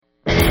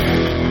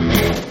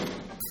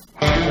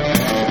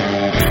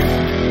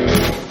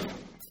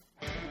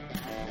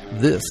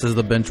This is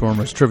the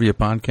Benchwarmers Trivia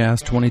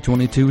Podcast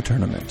 2022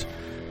 tournament.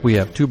 We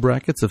have two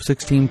brackets of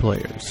 16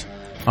 players.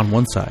 On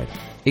one side,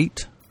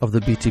 8 of the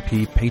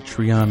BTP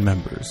Patreon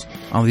members.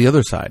 On the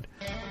other side,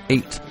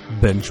 8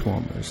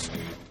 Benchwarmers.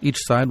 Each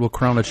side will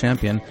crown a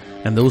champion,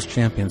 and those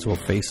champions will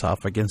face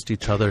off against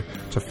each other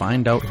to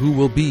find out who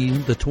will be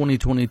the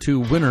 2022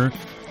 winner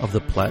of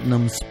the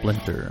Platinum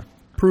Splinter,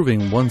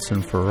 proving once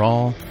and for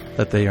all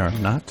that they are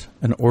not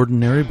an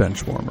ordinary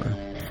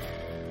benchwarmer.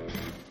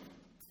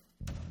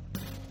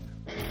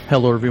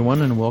 Hello,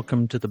 everyone, and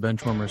welcome to the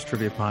Benchwarmers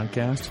Trivia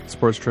Podcast,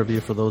 sports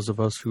trivia for those of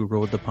us who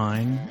rode the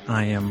pine.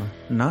 I am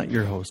not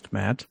your host,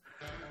 Matt,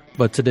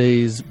 but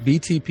today's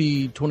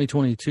BTP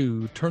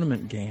 2022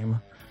 tournament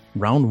game,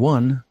 round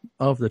 1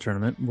 of the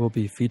tournament, will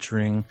be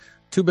featuring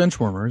two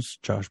benchwarmers,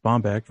 Josh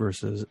Bohmbach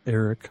versus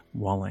Eric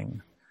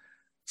Walling.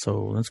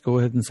 So let's go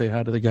ahead and say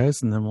hi to the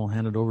guys, and then we'll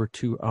hand it over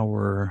to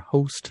our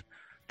host.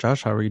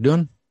 Josh, how are you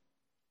doing?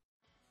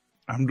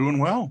 I'm doing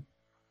well.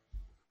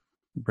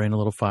 Brain a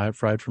little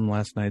fried from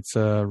last night's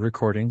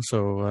recording,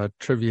 so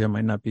trivia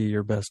might not be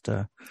your best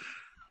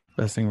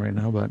thing right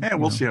now. But yeah,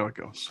 we'll see how it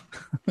goes.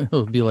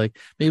 It'll be like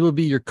maybe it'll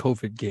be your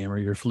COVID game or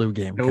your flu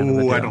game. No, kind of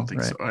deal, I don't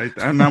think right?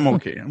 so. I'm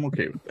okay. I'm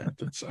okay with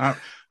that.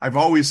 I've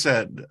always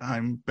said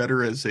I'm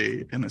better as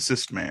an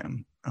assist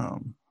man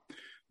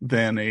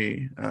than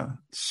a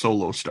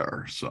solo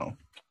star. So.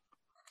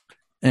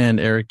 And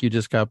Eric, you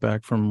just got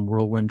back from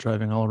whirlwind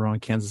driving all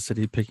around Kansas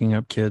City, picking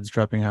up kids,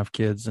 dropping off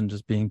kids, and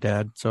just being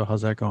dad. So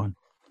how's that going?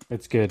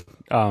 It's good.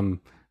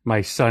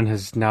 My son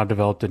has now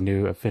developed a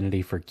new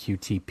affinity for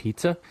QT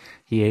pizza.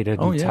 He ate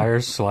an entire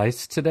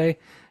slice today,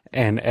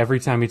 and every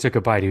time he took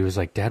a bite, he was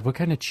like, "Dad, what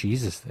kind of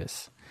cheese is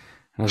this?"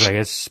 And I was like,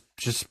 "It's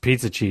just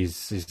pizza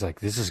cheese." He's like,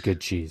 "This is good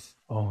cheese."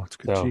 Oh, it's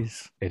good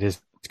cheese. It is.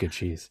 It's good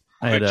cheese.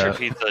 Picture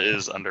pizza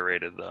is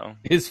underrated, though.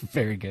 It's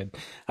very good.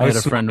 I had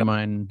a friend of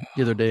mine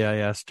the other day. I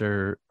asked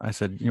her, I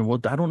said, well,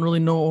 I don't really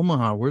know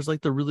Omaha. Where's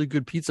like the really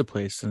good pizza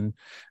place? And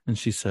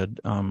she said,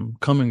 Come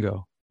and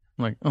Go.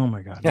 I'm like, oh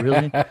my God,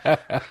 really?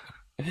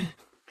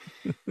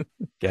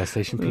 Gas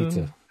station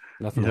pizza.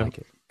 Nothing like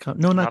it.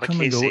 Not Come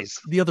and Go.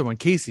 The other one,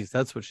 Casey's.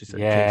 That's what she said.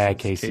 Yeah,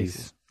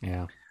 Casey's.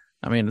 Yeah.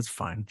 I mean, it's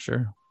fine.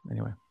 Sure.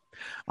 Anyway.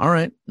 All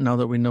right. Now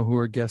that we know who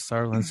our guests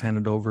are, let's hand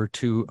it over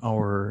to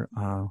our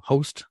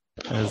host,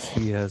 as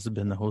he has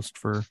been the host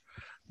for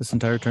this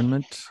entire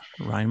tournament,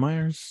 Ryan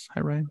Myers.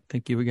 Hi, Ryan.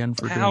 Thank you again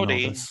for doing all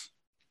this.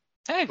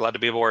 Hey, glad to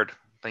be aboard.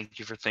 Thank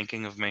you for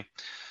thinking of me.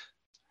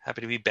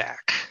 Happy to be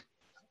back.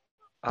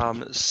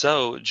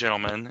 So,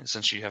 gentlemen,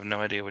 since you have no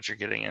idea what you're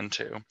getting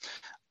into,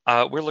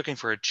 we're looking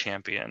for a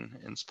champion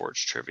in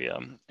sports trivia,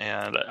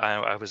 and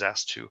I was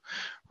asked to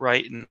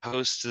write and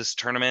host this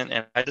tournament,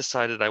 and I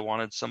decided I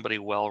wanted somebody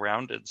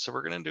well-rounded. So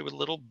we're going to do a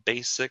little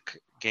basic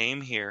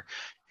game here.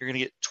 You're going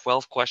to get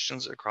 12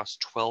 questions across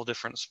 12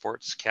 different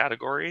sports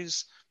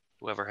categories.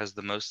 Whoever has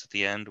the most at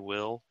the end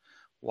will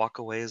walk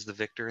away as the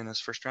victor in this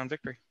first round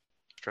victory.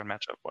 First round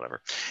matchup,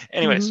 whatever.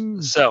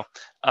 Anyways, so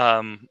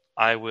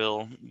I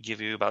will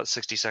give you about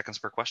 60 seconds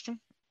per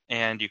question,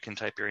 and you can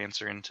type your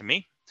answer into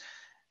me,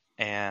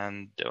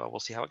 and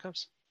we'll see how it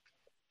goes.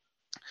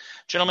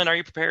 Gentlemen, are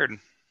you prepared?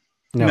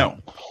 No.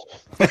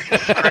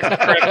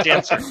 Correct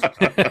answer.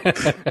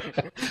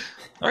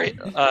 All right.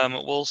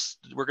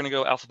 We're going to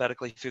go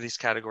alphabetically through these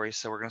categories,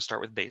 so we're going to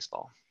start with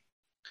baseball.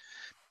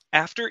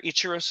 After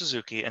Ichiro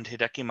Suzuki and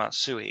Hideki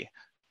Matsui,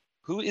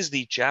 who is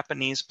the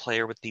Japanese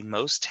player with the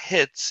most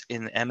hits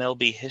in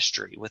MLB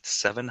history with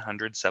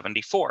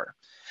 774?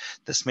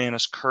 This man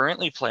is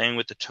currently playing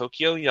with the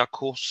Tokyo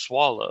Yakult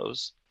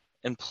Swallows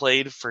and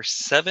played for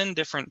 7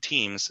 different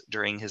teams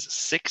during his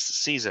 6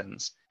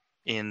 seasons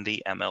in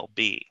the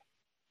MLB.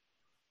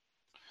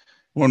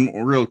 One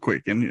more real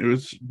quick, and it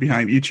was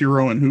behind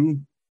Ichiro and who?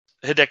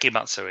 Hideki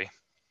Matsui.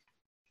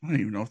 I don't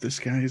even know if this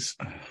guy's.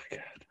 Oh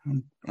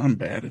God, I'm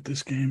bad at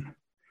this game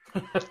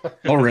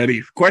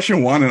already.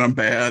 Question 1, and I'm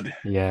bad.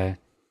 Yeah,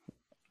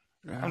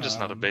 I'm just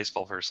not a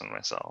baseball person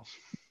myself.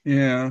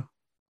 Yeah,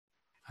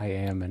 I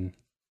am, and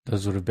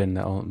those would have been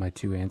my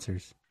 2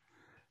 answers.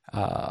 You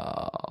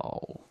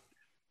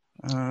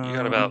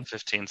got about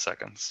 15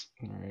 seconds.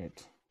 All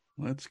right.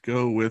 Let's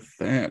go with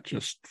that,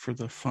 just for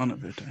the fun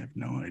of it. I have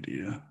no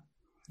idea.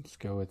 Let's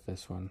go with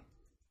this one.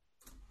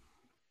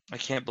 I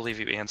can't believe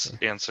you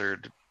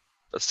answered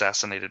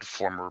assassinated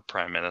former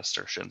Prime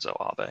Minister Shinzo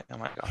Abe. Oh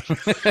my gosh.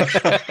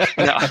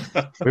 No.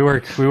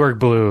 We work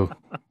blue.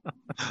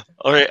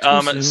 All right.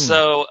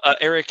 So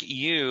Eric,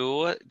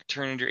 you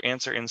turned your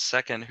answer in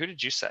second. Who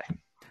did you say?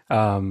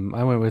 I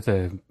went with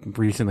a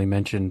recently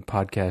mentioned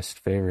podcast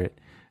favorite,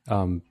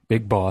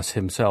 Big Boss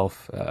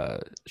himself,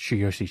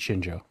 Shiyoshi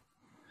Shinjo.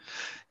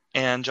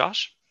 And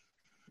Josh?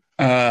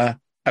 I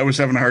was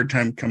having a hard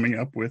time coming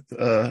up with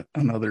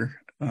another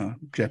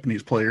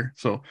Japanese player,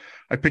 so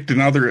I picked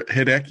another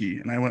Hideki,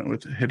 and I went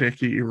with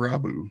Hideki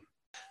Irabu.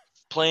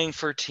 Playing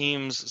for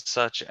teams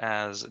such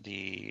as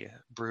the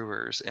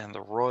Brewers and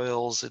the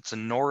Royals, it's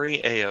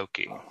Nori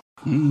Aoki.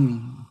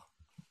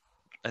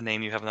 A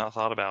name you have not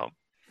thought about.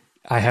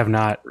 I have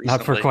not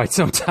recently. for quite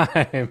some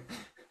time.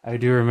 I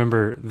do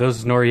remember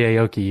those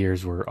Noriaoki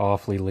years were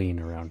awfully lean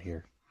around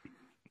here.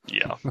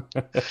 Yeah.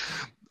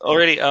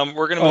 Alrighty,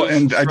 we're gonna move.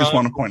 And I just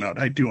want to point out,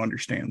 I do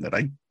understand that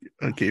I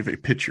gave a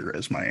pitcher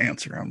as my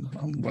answer.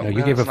 No,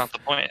 you gave not the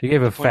point. You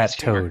gave a fat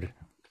toad.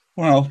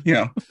 Well,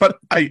 yeah, but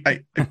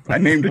I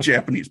named a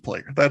Japanese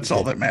player. That's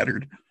all that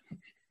mattered.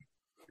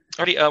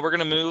 Alrighty, we're going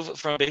to move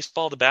from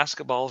baseball to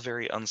basketball,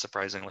 very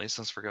unsurprisingly,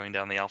 since we're going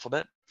down the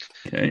alphabet.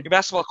 Okay. Your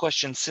basketball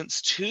question: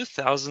 since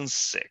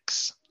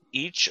 2006,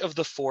 each of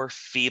the 4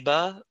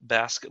 FIBA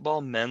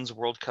basketball men's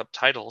World Cup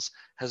titles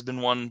has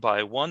been won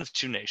by one of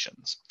 2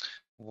 nations.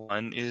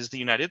 One is the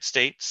United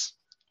States,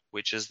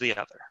 which is the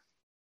other.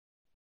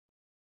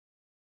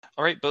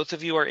 All right, both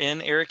of you are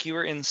in. Eric, you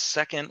were in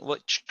second.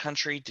 Which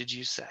country did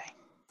you say?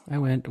 I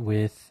went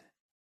with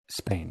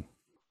Spain.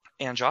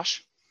 And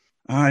Josh?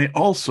 I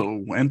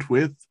also went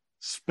with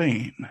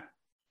Spain.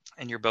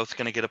 And you're both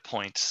going to get a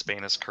point.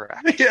 Spain is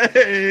correct.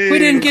 Yay! We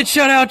didn't get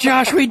shut out,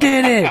 Josh. We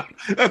did it.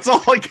 That's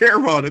all I care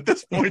about at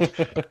this point.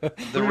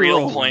 The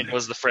real point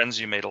was the friends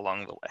you made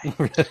along the way.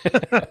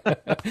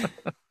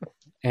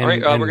 And, all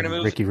right, and we're going to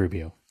move. Ricky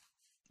Rubio.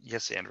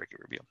 Yes, and Ricky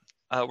Rubio.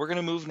 We're going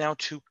to move now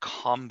to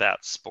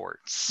combat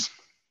sports.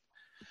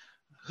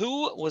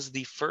 Who was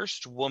the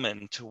first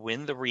woman to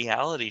win the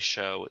reality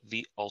show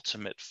The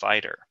Ultimate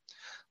Fighter?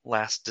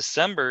 Last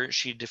December,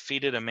 she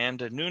defeated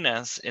Amanda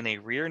Nunes in a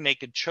rear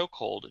naked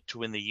chokehold to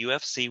win the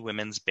UFC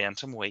Women's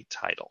Bantamweight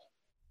title.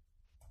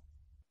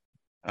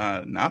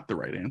 Not the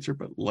right answer,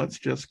 but let's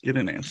just get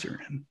an answer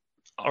in.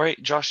 All right,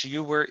 Josh,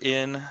 you were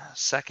in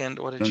second.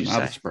 What did you say?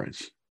 Not a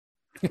surprise.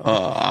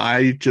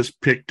 I just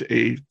picked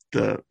the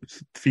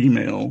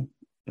female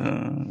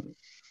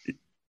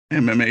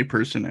MMA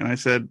person, and I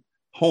said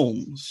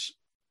Holmes.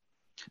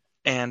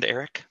 And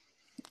Eric?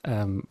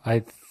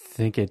 I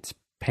think it's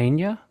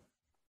Pena.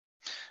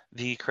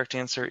 The correct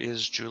answer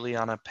is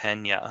Juliana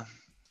Pena.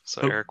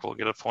 So Eric will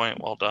get a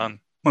point. Well done.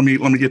 Let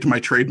me get to my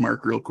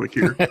trademark real quick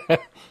here.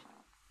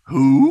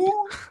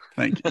 Who?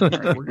 Thank you. All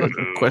right, we're good.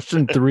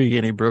 Question 3,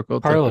 and he broke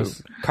out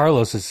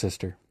Carlos's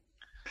sister.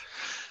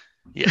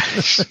 Yeah,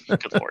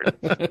 good lord.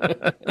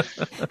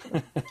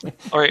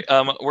 All right,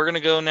 we're going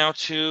to go now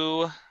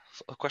to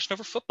a question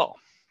over football.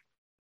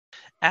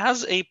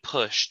 As a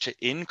push to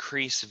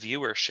increase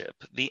viewership,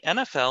 the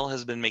NFL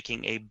has been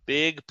making a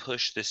big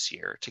push this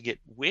year to get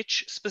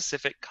which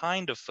specific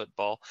kind of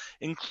football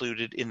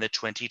included in the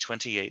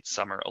 2028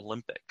 Summer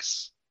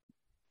Olympics?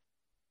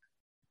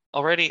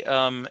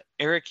 Alrighty,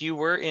 Eric, you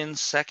were in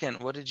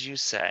second. What did you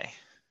say?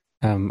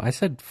 I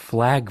said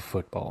flag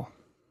football.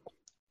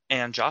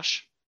 And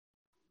Josh?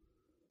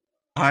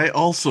 I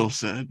also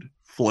said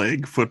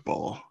flag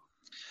football.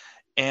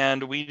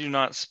 And we do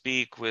not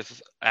speak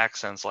with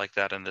accents like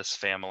that in this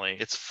family.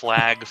 It's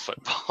flag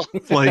football.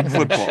 Flag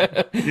football.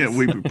 Yeah,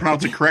 we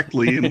pronounce it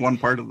correctly in one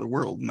part of the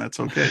world, and that's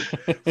okay.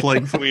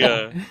 Flag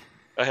football.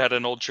 I had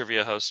an old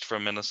trivia host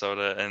from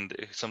Minnesota, and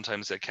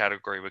sometimes that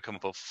category would come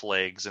up with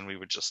flags, and we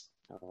would just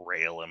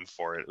rail him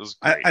for it. It was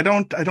great. I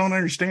don't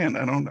understand.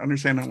 I don't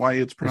understand why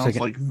it's pronounced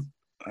like.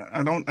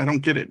 I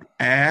don't get it.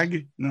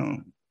 Ag? No.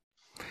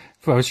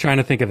 I was trying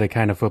to think of the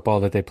kind of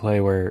football that they play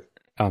where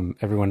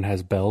everyone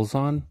has bells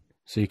on,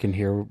 so you can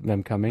hear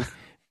them coming.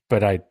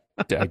 But I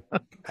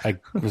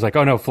was like,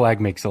 oh no, flag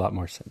makes a lot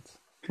more sense.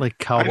 Like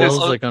cowbells,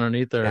 like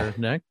underneath their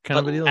neck, kind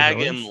of a deal. Flag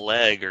and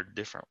leg are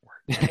different words.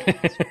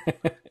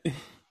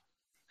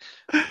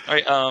 All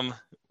right,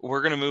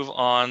 we're gonna move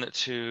on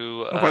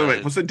to. By the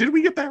way, did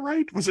we get that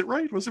right? Was it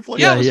right? Was it flag?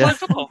 Yeah, it was flag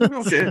football.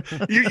 Okay,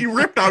 you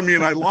ripped on me,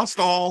 and I lost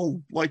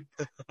all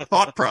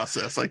thought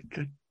process.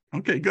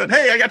 Okay, good.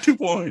 Hey, I got 2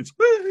 points.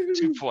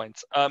 2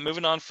 points.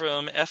 Moving on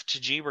from F to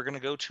G, we're gonna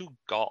go to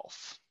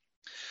golf.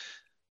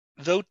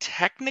 Though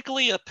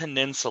technically a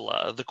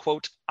peninsula, the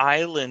quote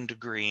island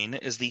green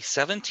is the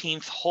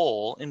 17th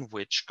hole in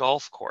which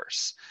golf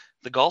course?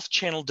 The Golf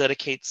Channel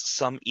dedicates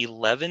some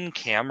 11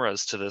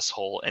 cameras to this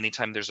hole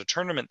anytime there's a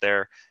tournament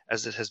there,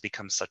 as it has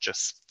become such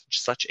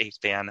a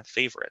fan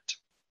favorite.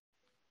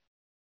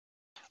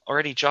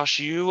 Alrighty, Josh,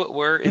 you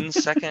were in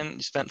second.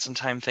 You spent some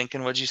time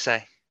thinking. What'd you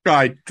say?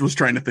 I was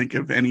trying to think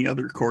of any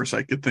other course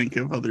I could think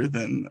of other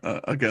than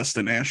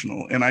Augusta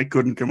National, and I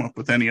couldn't come up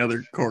with any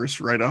other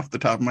course right off the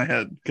top of my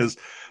head because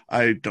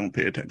I don't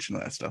pay attention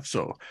to that stuff.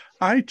 So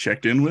I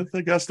checked in with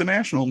Augusta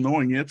National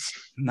knowing it's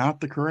not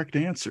the correct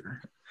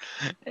answer.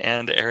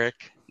 And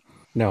Eric?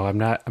 No, I'm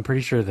not. I'm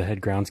pretty sure the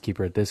head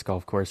groundskeeper at this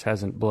golf course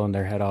hasn't blown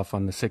their head off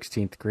on the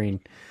 16th green.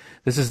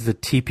 This is the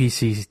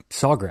TPC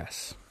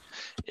Sawgrass.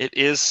 It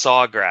is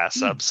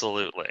Sawgrass,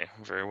 absolutely.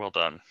 Very well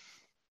done.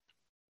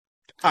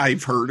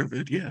 I've heard of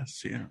it,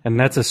 yes, yeah. And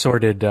that's a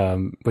sorted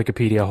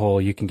Wikipedia hole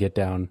you can get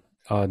down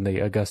on the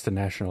Augusta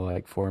National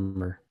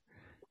former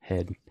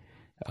head.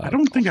 I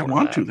don't think I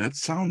want to. That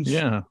sounds...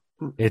 Yeah.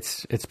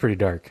 It's pretty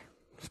dark.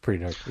 It's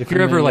pretty dark. If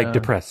you're ever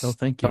depressed,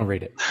 thank you. Don't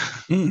read it.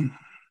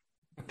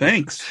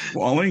 Thanks,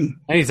 Walling.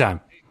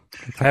 Anytime.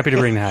 Happy to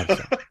bring the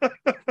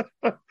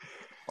hat.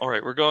 All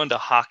right, we're going to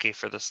hockey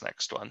for this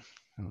next one.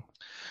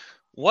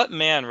 What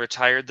man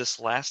retired this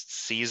last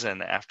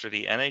season after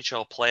the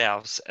NHL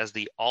playoffs as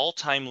the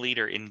all-time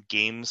leader in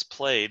games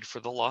played for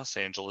the Los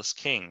Angeles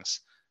Kings?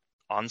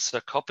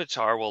 Ansa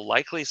Kopitar will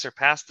likely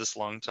surpass this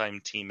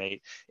longtime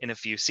teammate in a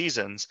few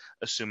seasons,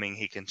 assuming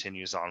he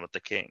continues on with the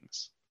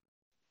Kings.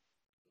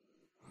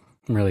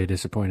 I'm really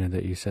disappointed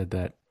that you said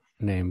that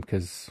name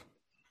because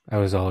I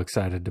was all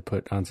excited to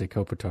put Anse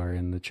Kopitar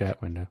in the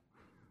chat window.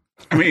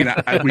 I mean,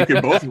 we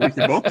could both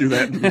do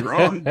that and be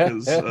wrong.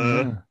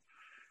 Yeah.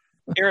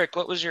 Eric,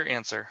 what was your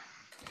answer?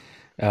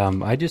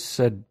 I just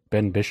said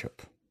Ben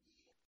Bishop.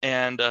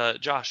 And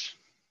Josh?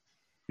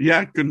 Yeah,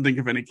 I couldn't think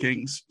of any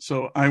Kings,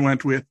 so I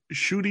went with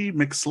Shooty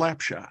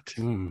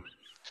McSlapshot.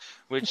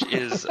 Which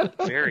is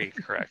very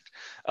correct.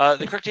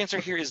 The correct answer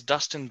here is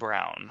Dustin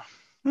Brown.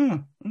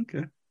 Oh,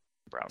 okay.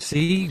 Brown.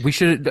 See, we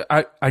should.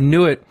 I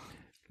knew it.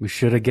 We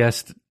should have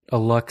guessed a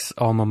Lux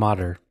alma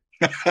mater.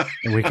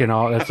 And we can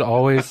all. That's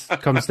always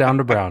comes down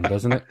to Brown,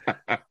 doesn't it?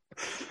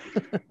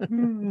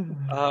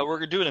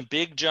 We're doing a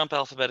big jump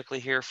alphabetically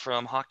here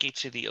from hockey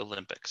to the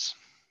Olympics.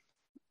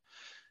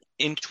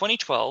 In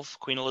 2012,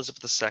 Queen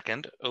Elizabeth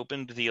II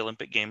opened the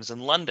Olympic Games in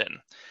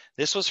London.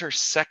 This was her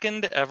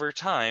second ever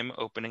time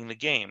opening the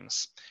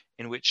Games.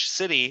 In which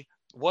city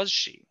was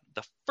she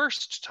the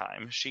first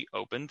time she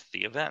opened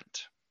the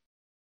event?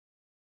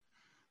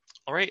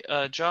 All right,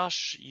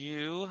 Josh,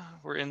 you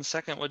were in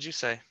second. What'd you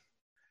say?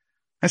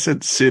 I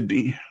said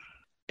Sydney.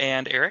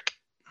 And Eric?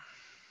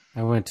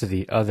 I went to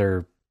the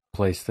other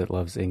place that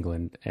loves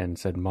England and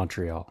said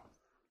Montreal.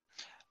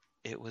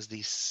 It was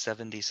the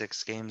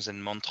 76 Games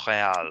in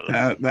Montreal.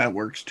 That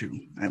works too.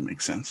 That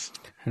makes sense.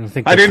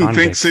 I didn't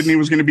think Sydney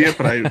was going to be it,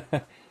 but I...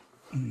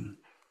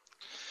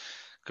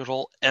 Good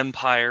old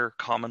Empire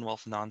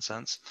Commonwealth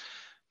nonsense.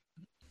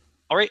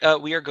 All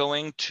right, we are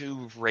going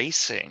to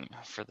racing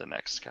for the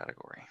next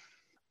category.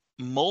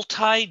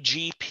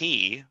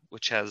 Multi-GP,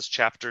 which has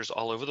chapters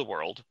all over the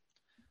world.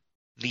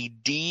 The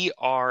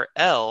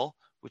DRL,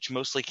 which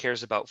mostly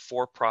cares about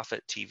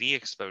for-profit TV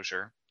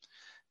exposure.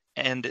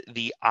 And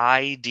the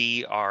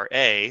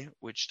IDRA,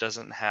 which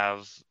doesn't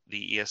have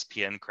the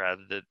ESPN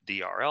cred that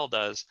DRL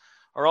does,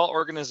 are all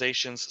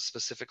organizations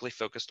specifically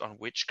focused on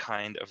which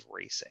kind of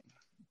racing.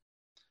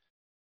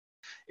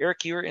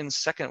 Eric, you were in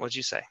second. What'd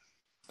you say?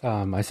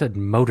 I said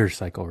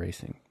motorcycle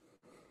racing.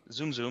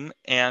 Zoom zoom.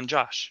 And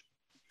Josh?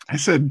 I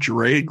said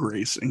drag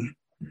racing.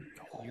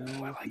 Oh,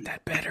 I like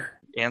that better.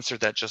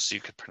 Answered that just so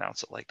you could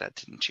pronounce it like that,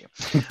 didn't you?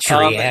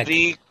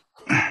 Drag.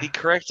 The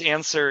correct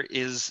answer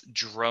is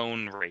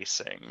drone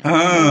racing.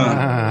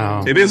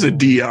 Wow. It is a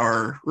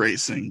DR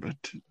racing, but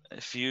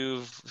if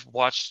you've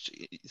watched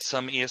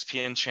some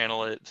ESPN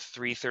channel at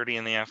 3:30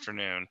 in the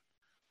afternoon,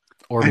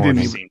 or I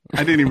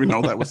didn't even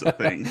know that was a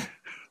thing.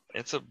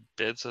 It's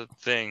a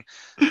thing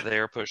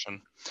they're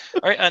pushing.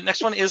 All right,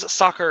 next one is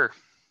soccer.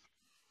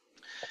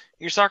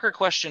 Your soccer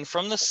question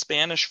from the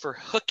Spanish for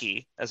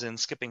hooky, as in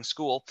skipping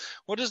school.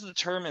 What is the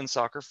term in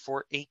soccer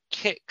for a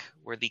kick,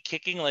 where the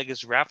kicking leg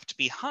is wrapped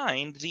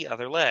behind the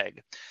other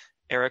leg?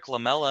 Eric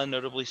Lamela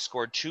notably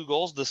scored 2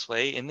 goals this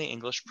way in the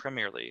English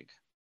Premier League.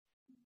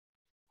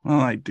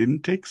 Well, I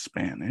didn't take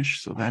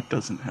Spanish, so that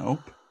doesn't help.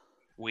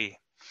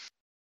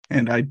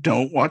 And I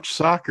don't watch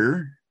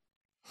soccer.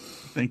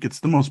 I think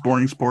it's the most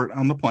boring sport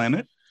on the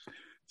planet.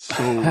 So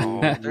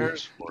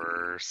there's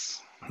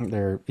worse.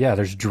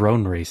 There's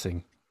drone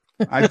racing.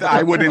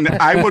 I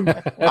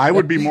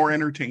would be more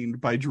entertained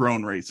by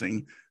drone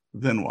racing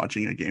than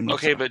watching a game.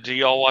 Okay, but do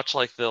y'all watch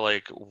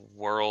the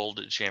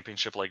world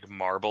championship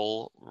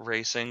marble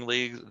racing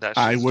league?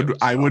 I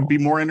would be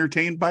more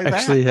entertained by that.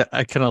 Actually,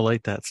 I kind of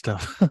like that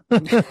stuff.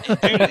 Dude,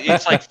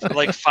 it's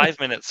like 5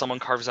 minutes. Someone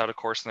carves out a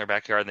course in their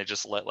backyard and they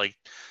just let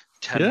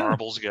 10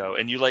 marbles go,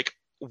 and you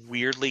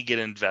weirdly get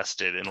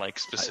invested in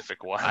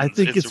specific ones. I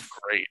think it's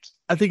great.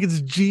 I think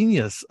it's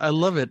genius. I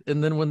love it.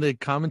 And then when the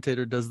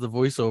commentator does the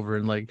voiceover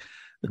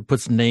and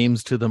puts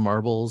names to the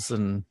marbles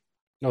and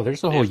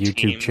there's a whole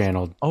YouTube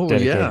channel. Oh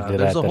yeah,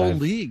 there's a whole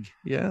league.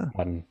 Yeah,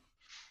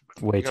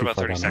 way too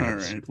far down. All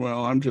right.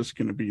 Well, I'm just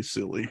gonna be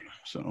silly.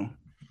 So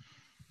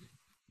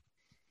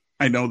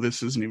I know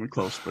this isn't even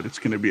close, but it's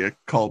gonna be a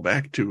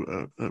callback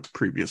to a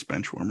previous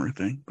benchwarmer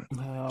thing. But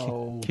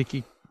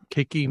Kicky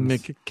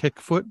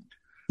McKickfoot.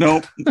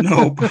 Nope.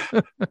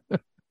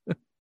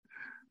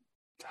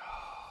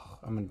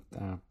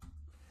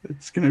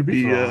 It's going to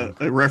be a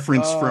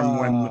reference from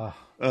when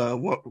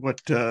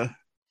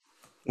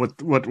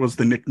what was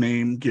the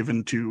nickname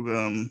given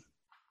to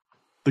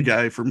the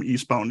guy from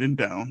Eastbound and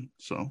Down?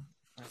 So,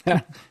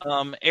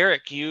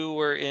 Eric, you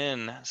were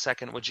in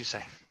second. What'd you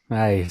say?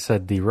 I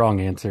said the wrong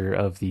answer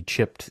of the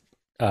chipped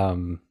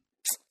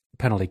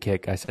penalty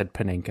kick. I said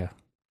Panenka.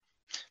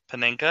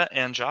 Panenka.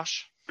 And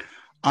Josh?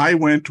 I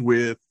went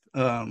with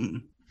a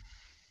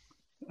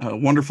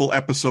wonderful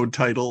episode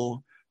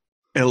title,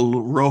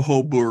 El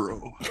Rojo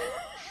Burro.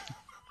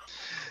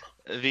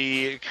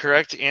 The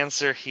correct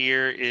answer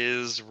here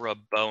is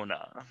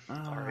Rabona.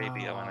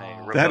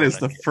 R-A-B-O-N-A. That is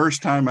the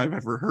first time I've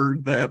ever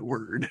heard that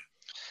word.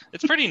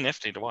 It's pretty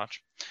nifty to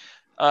watch.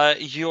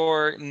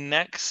 Your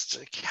next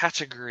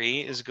category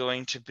is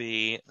going to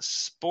be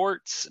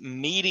sports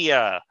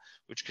media,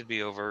 which could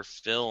be over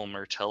film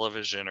or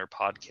television or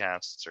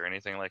podcasts or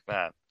anything like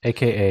that.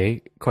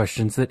 AKA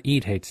questions that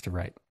Ede hates to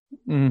write.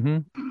 Mm-hmm.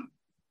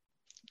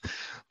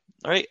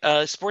 All right,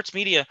 sports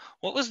media.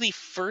 What was the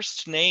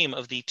first name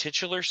of the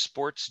titular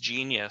sports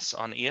genius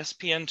on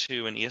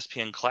ESPN2 and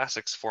ESPN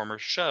Classic's former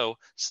show,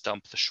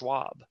 Stump the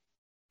Schwab?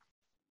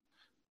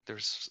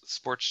 There's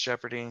Sports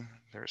Jeopardy,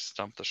 there's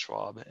Stump the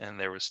Schwab, and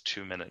there was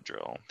 2 Minute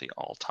Drill, the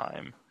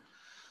all-time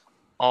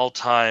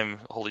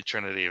holy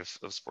trinity of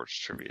sports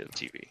trivia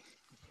TV.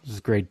 This is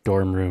a great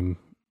dorm room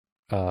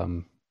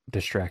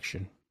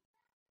distraction.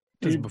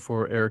 This is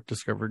before Eric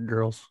discovered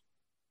girls.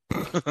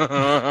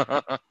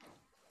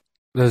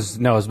 It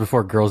was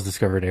before girls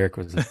discovered Eric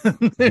was a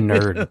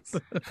nerd.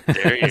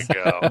 There you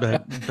go.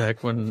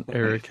 Back when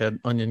Eric had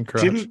onion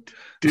crotch.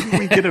 Didn't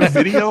we get a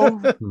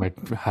video? My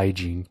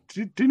hygiene.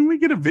 Didn't we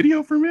get a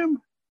video from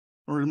him?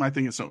 Or am I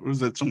thinking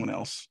was that someone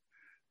else?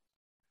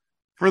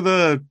 For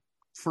our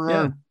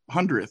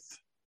 100th.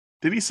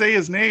 Did he say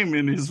his name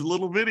in his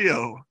little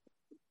video?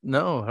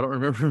 No, I don't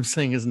remember him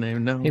saying his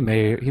name. No, He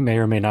may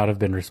or may not have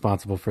been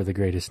responsible for the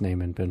greatest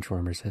name in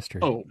Benchwarmers history.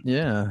 Oh,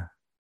 yeah.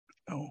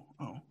 Oh.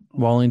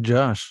 Walling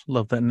Josh.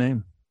 Love that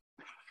name.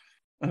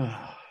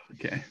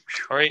 Okay.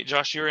 All right,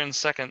 Josh, you were in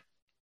second.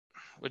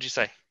 What'd you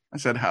say? I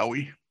said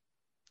Howie.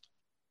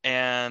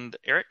 And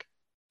Eric?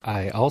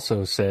 I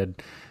also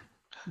said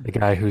the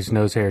guy whose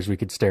nose hairs we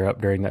could stare up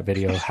during that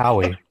video,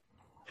 Howie.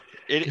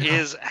 It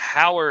is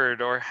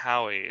Howard or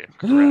Howie.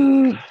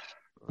 Correct.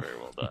 Very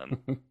well done.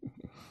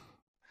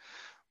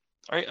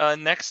 All right,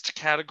 next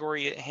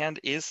category at hand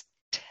is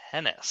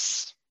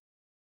tennis.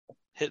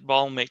 Hit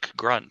ball, make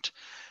grunt.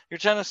 Your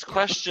tennis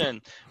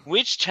question.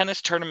 Which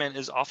tennis tournament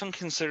is often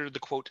considered the,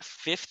 quote,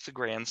 fifth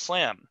Grand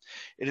Slam?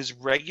 It is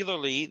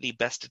regularly the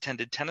best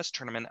attended tennis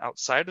tournament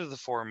outside of the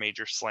 4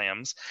 major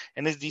slams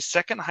and is the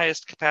second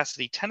highest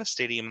capacity tennis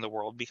stadium in the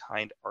world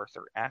behind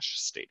Arthur Ashe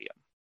Stadium.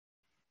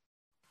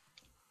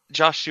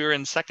 Josh, you were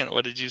in second.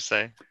 What did you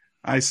say?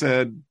 I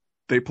said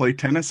they play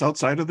tennis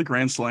outside of the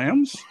Grand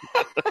Slams.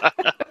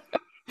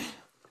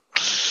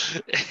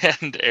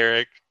 And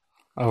Eric?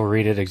 I'll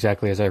read it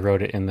exactly as I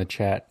wrote it in the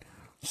chat.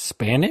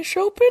 Spanish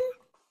Open?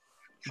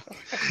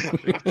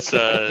 It's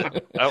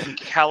out in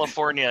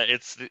California.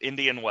 It's the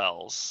Indian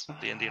Wells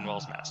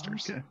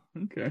Masters.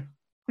 Okay.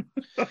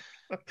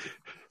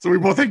 So we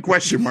both had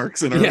question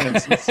marks in our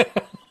answers. All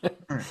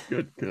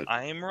right, good.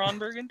 I'm Ron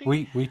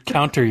Burgundy. We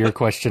counter your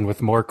question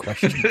with more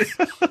questions.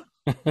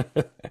 All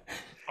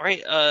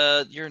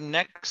right, your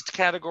next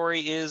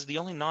category is the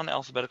only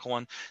non-alphabetical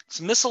one. It's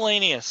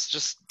miscellaneous,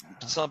 just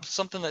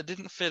something that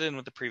didn't fit in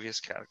with the previous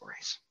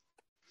categories.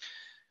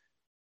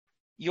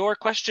 Your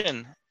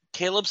question.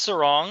 Caleb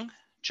Sarong,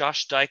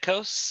 Josh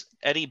Dykos,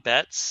 Eddie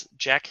Betts,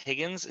 Jack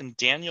Higgins, and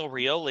Daniel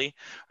Rioli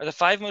are the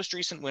 5 most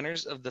recent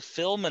winners of the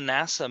Phil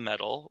Manassa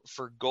Medal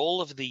for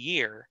Goal of the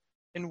Year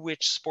in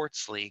which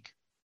sports league?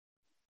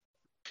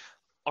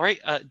 All right,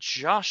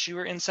 Josh, you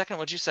were in second.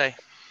 What'd you say?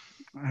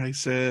 I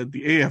said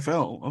the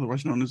AFL,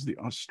 otherwise known as the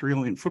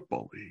Australian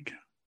Football League.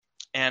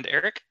 And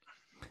Eric?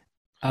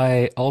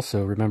 I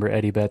also remember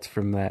Eddie Betts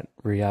from that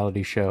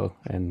reality show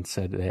and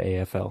said the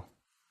AFL.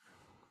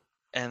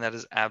 And that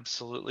is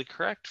absolutely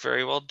correct.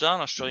 Very well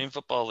done, Australian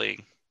Football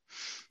League.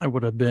 I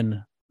would have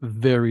been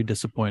very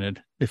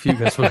disappointed if you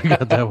guys would have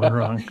got that one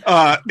wrong.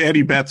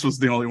 Eddie Betts was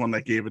the only one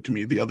that gave it to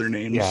me. The other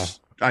names,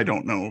 I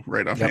don't know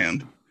right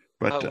offhand.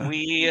 But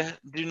we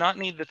do not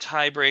need the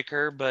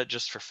tiebreaker, but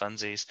just for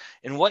funsies.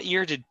 In what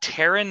year did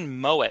Taryn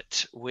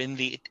Mowat win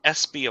the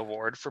ESPY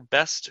Award for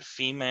Best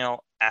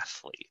Female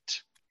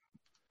Athlete?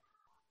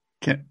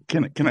 Can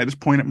I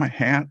just point at my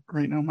hat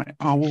right now, my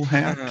owl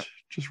hat,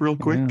 just real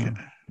quick? Yeah.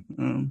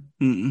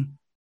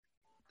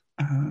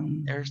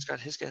 Eric's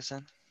got his guess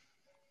in.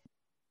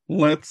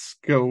 Let's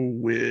go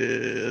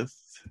with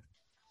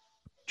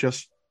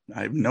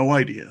I have no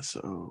idea.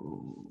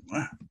 So,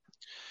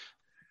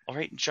 all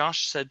right.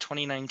 Josh said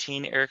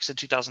 2019. Eric said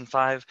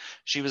 2005.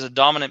 She was a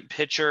dominant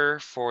pitcher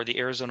for the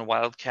Arizona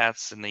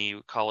Wildcats in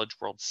the College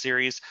World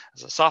Series.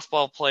 As a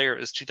softball player, it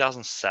was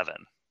 2007.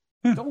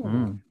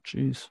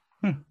 Jeez.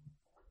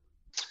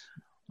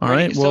 All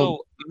right. Well, so,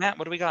 Matt,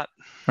 what do we got?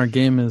 Our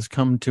game has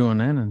come to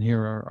an end, and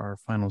here are our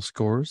final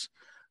scores.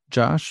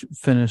 Josh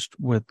finished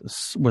with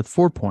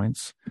 4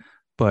 points,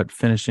 but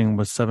finishing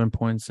with 7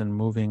 points and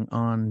moving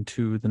on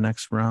to the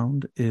next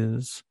round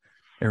is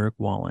Eric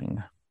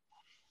Walling.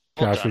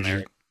 Well Josh,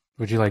 done,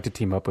 would you like to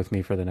team up with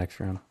me for the next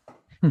round?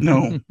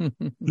 No.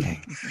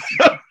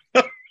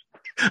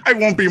 I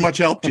won't be much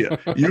help to you.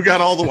 You got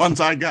all the ones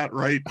I got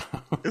right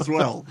as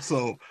well,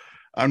 so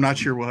I'm not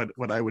sure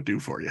what I would do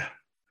for you.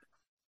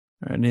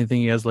 All right,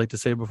 anything you guys like to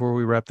say before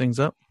we wrap things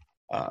up?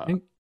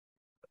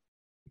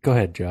 Go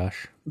ahead,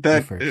 Josh.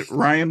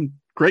 Ryan,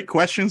 great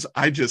questions.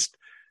 I just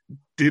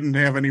didn't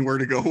have anywhere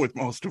to go with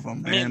most of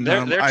them. I mean,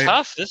 they're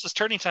tough. This is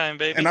turning time,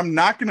 baby. And I'm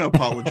not going to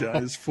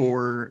apologize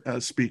for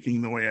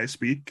speaking the way I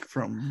speak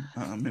from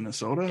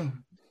Minnesota.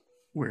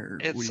 where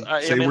It's, we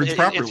I say mean, words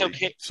properly. It's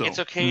okay. So, It's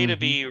okay to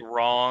be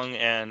wrong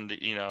and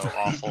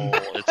awful.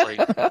 It's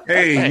like,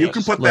 hey, you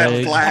can put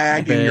that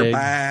flag in your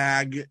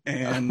bag. bag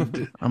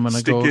and I'm gonna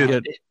stick go it.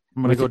 get.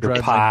 I'm gonna go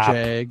drive my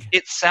Jag.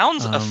 It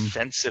sounds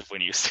offensive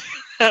when you say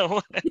that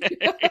way.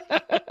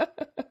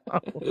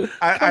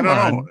 I don't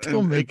know.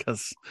 Don't make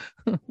us.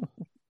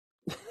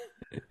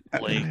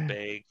 Blake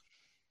Bag.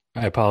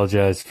 I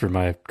apologize for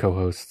my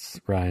co-hosts,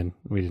 Ryan.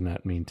 We did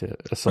not mean to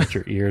assault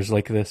your ears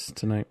like this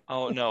tonight.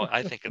 Oh no,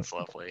 I think it's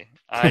lovely.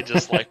 I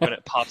just like when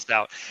it pops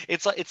out.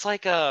 It's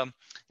like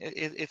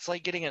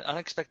getting an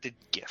unexpected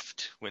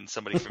gift when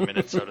somebody from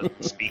Minnesota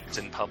speaks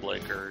in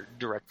public or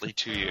directly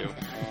to you.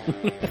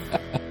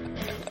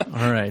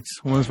 All right,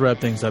 well, let's wrap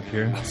things up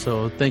here.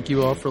 So thank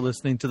you all for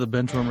listening to the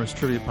Benchwarmers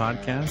Trivia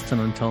Podcast,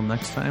 and until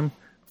next time,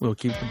 we'll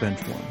keep the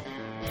bench warm.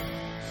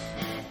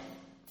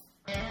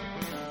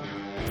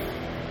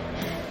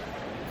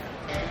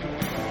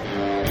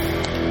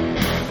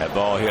 That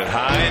ball hit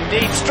high and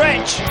deep.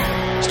 Stretch!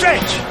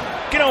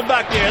 Get on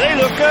back there. They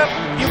look up.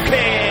 You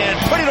can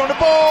put it on the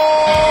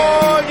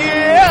board.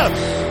 Yes!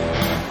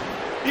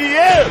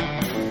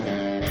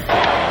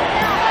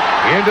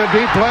 Into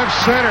deep left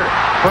center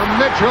for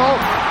Mitchell.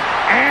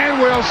 And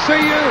we'll see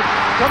you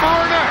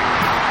tomorrow night.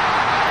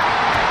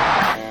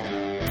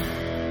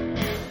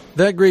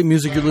 That great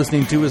music you're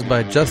listening to is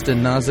by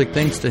Justin Nozick.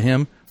 Thanks to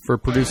him for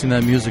producing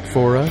that music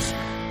for us.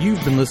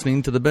 You've been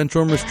listening to the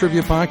Benchwarmers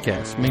Trivia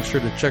Podcast. Make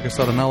sure to check us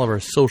out on all of our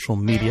social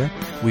media.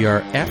 We are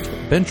at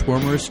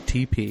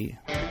BenchwarmersTP.